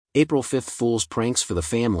April 5th Fool's Pranks for the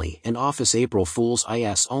Family and Office. April Fool's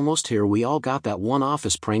is almost here. We all got that one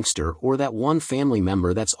office prankster or that one family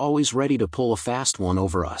member that's always ready to pull a fast one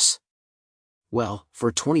over us. Well,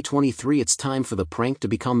 for 2023 it's time for the prank to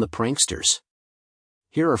become the pranksters.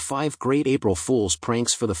 Here are 5 great April Fool's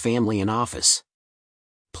pranks for the family and office.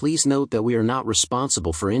 Please note that we are not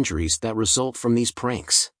responsible for injuries that result from these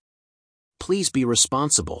pranks. Please be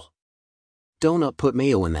responsible. Don't put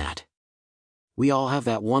mayo in that. We all have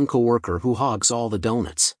that one coworker who hogs all the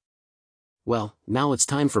donuts. Well, now it's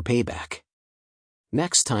time for payback.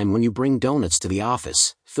 Next time when you bring donuts to the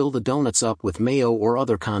office, fill the donuts up with mayo or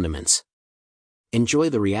other condiments. Enjoy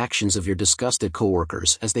the reactions of your disgusted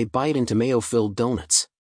coworkers as they bite into mayo-filled donuts.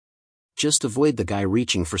 Just avoid the guy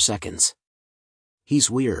reaching for seconds. He's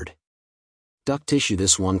weird. Duct tissue.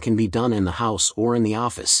 This one can be done in the house or in the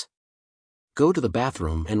office. Go to the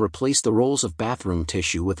bathroom and replace the rolls of bathroom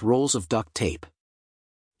tissue with rolls of duct tape.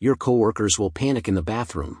 Your coworkers will panic in the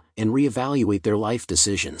bathroom and reevaluate their life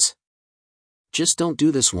decisions. Just don't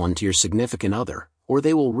do this one to your significant other, or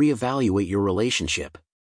they will reevaluate your relationship.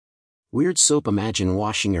 Weird soap. Imagine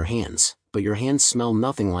washing your hands, but your hands smell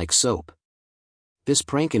nothing like soap. This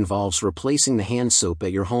prank involves replacing the hand soap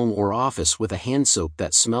at your home or office with a hand soap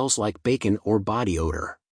that smells like bacon or body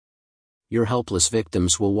odor. Your helpless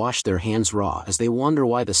victims will wash their hands raw as they wonder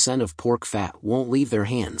why the scent of pork fat won't leave their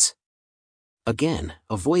hands. Again,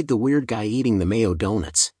 avoid the weird guy eating the mayo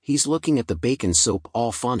donuts. He's looking at the bacon soap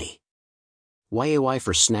all funny. YAY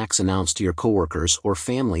for snacks. Announce to your coworkers or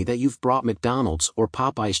family that you've brought McDonald's or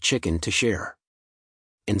Popeye's chicken to share.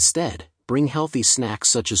 Instead, bring healthy snacks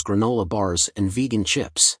such as granola bars and vegan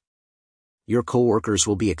chips. Your coworkers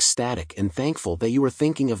will be ecstatic and thankful that you are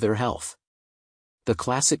thinking of their health. The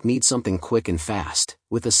classic: need something quick and fast,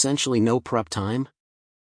 with essentially no prep time?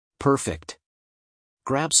 Perfect.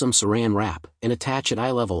 Grab some saran wrap and attach it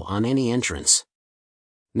eye level on any entrance.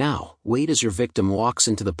 Now, wait as your victim walks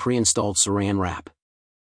into the pre-installed saran wrap.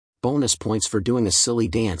 Bonus points for doing a silly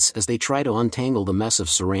dance as they try to untangle the mess of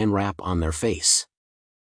saran wrap on their face.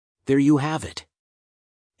 There you have it.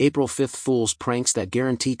 April 5th Fool's pranks that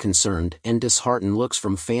guarantee concerned and disheartened looks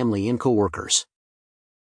from family and coworkers.